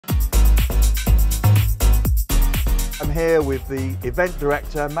I'm here with the event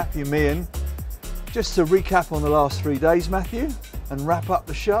director, Matthew Meehan, just to recap on the last 3 days, Matthew, and wrap up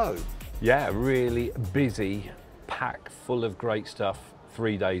the show. Yeah, really busy, packed full of great stuff,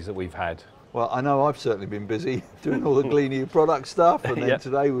 3 days that we've had. Well, I know I've certainly been busy doing all the Glee new product stuff, and then Yep.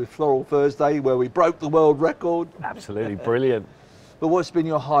 today with Floral Thursday, where we broke the world record. Absolutely brilliant. But what's been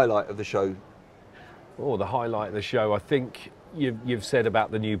your highlight of the show? Oh, the highlight of the show, I think you've said about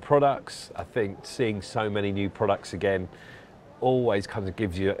the new products. I think seeing so many new products again always kind of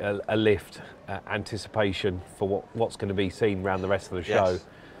gives you a lift, anticipation for what's going to be seen around the rest of the show. Yes.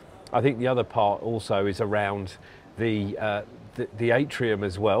 I think the other part also is around the atrium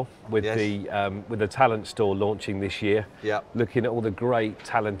as well, with Yes. the talent store launching this year. Yeah. Looking at all the great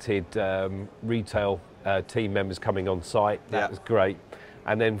talented retail team members coming on site, that Yeah. was great.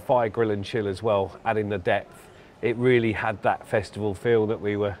 And then Fire Grill and Chill as well, adding the depth. It really had that festival feel that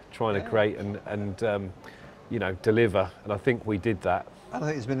we were trying to create and you know, deliver, and I think we did that. And I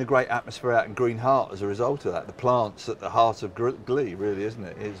think there's been a great atmosphere out in Green Heart as a result of that. The plants at the heart of Glee, really, isn't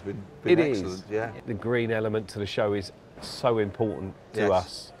it? It's been excellent. Is. Yeah. The green element to the show is so important to Yes.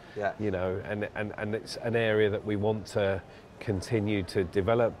 us. Yeah. You know, and it's an area that we want to continue to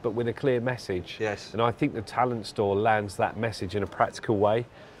develop, but with a clear message. Yes. And I think the talent store lands that message in a practical way,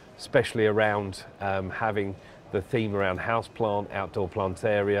 especially around having the theme around houseplant, outdoor plant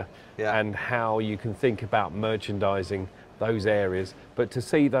area, Yeah. and how you can think about merchandising those areas, but to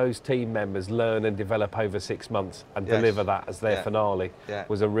see those team members learn and develop over 6 months and Yes. deliver that as their Yeah. finale Yeah.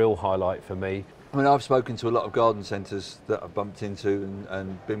 was a real highlight for me. I mean, I've spoken to a lot of garden centres that I've bumped into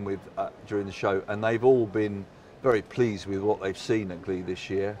and been with during the show, and they've all been very pleased with what they've seen at Glee this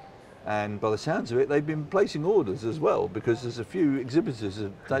year. And by the sounds of it, they've been placing orders as well, because there's a few exhibitors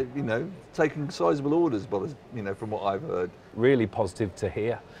have, you know, taking sizable orders, from what I've heard. Really positive to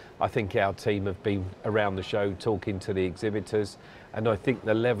hear. I think our team have been around the show talking to the exhibitors, and I think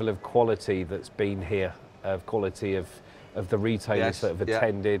the level of quality that's been here, of quality of the retailers Yes, that have yeah,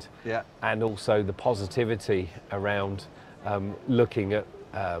 attended, yeah. and also the positivity around looking at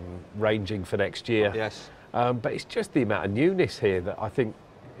ranging for next year. Yes. But it's just the amount of newness here that I think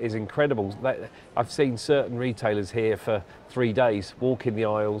is incredible. I've seen certain retailers here for 3 days, walking the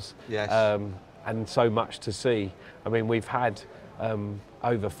aisles, Yes. and so much to see. I mean, we've had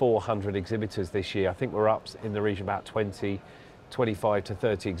over 400 exhibitors this year. I think we're up in the region about 25 to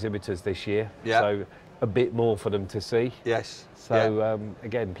 30 exhibitors this year. Yeah. So a bit more for them to see. Yes. So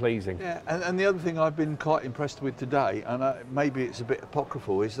again, pleasing. Yeah, and the other thing I've been quite impressed with today, and maybe it's a bit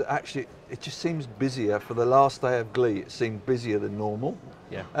apocryphal, is that actually it just seems busier. For the last day of Glee, it seemed busier than normal.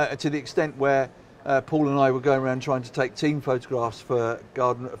 Yeah. To the extent where Paul and I were going around trying to take team photographs for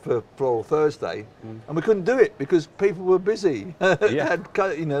Floral Thursday, and we couldn't do it because people were busy. Yeah.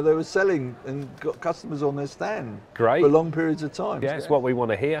 They were selling and got customers on their stand Great. for long periods of time. Yeah, it's what we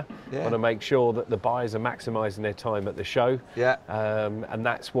want to hear. Yeah. Want to make sure that the buyers are maximising their time at the show. Yeah. And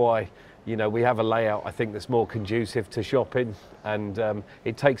that's why, you know, we have a layout, I think, that's more conducive to shopping, and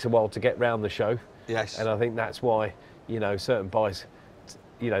it takes a while to get round the show. Yes. And I think that's why, you know, certain buyers,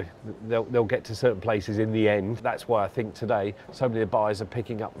 you know, they'll get to certain places in the end. That's why I think today so many of the buyers are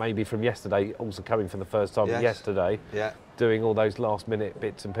picking up maybe from yesterday, also coming for the first time Yes. yesterday, Yeah. doing all those last minute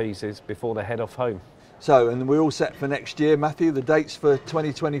bits and pieces before they head off home. So, and we're all set for next year, Matthew. The dates for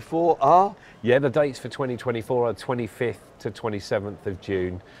 2024 are? Yeah, the dates for 2024 are 25th to 27th of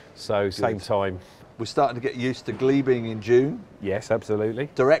June, so same time. We're starting to get used to Glee being in June, Yes, absolutely.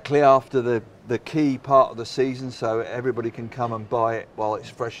 directly after the key part of the season, so everybody can come and buy it while it's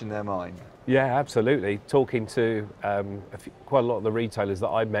fresh in their mind. Yeah, absolutely. Talking to quite a lot of the retailers that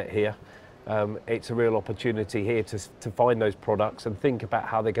I met here, it's a real opportunity here to find those products and think about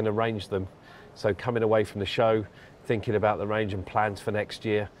how they're going to range them. So coming away from the show, thinking about the range and plans for next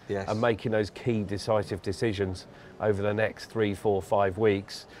year, Yes. and making those key decisive decisions over the next 3, 4, 5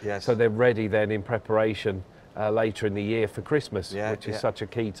 weeks. Yes. So they're ready then in preparation later in the year for Christmas, Yeah, which is yeah. such a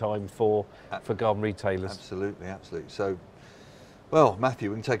key time for garden retailers. Absolutely, absolutely. So, well, Matthew,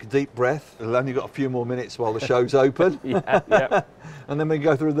 we can take a deep breath. We've only got a few more minutes while the show's open. Yeah. And then we can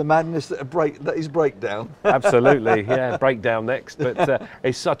go through the madness that is breakdown. Absolutely, yeah, breakdown next. But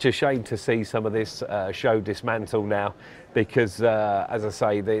it's such a shame to see some of this show dismantle now, because, as I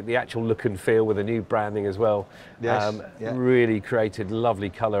say, the actual look and feel with the new branding as well, Yes, yeah. really created lovely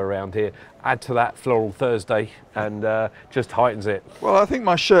colour around here. Add to that Floral Thursday and just heightens it. Well, I think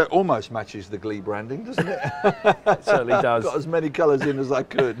my shirt almost matches the Glee branding, doesn't it? It certainly does. Got as many colours in as I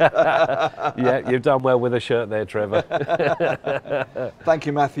could. Yeah, you've done well with the shirt there, Trevor. Thank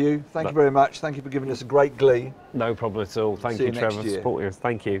you, Matthew. Thank you very much. Thank you for giving us a great Glee. No problem at all. Thank See you, you next Trevor, for year. supporting us.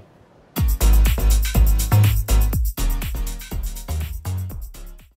 Thank you.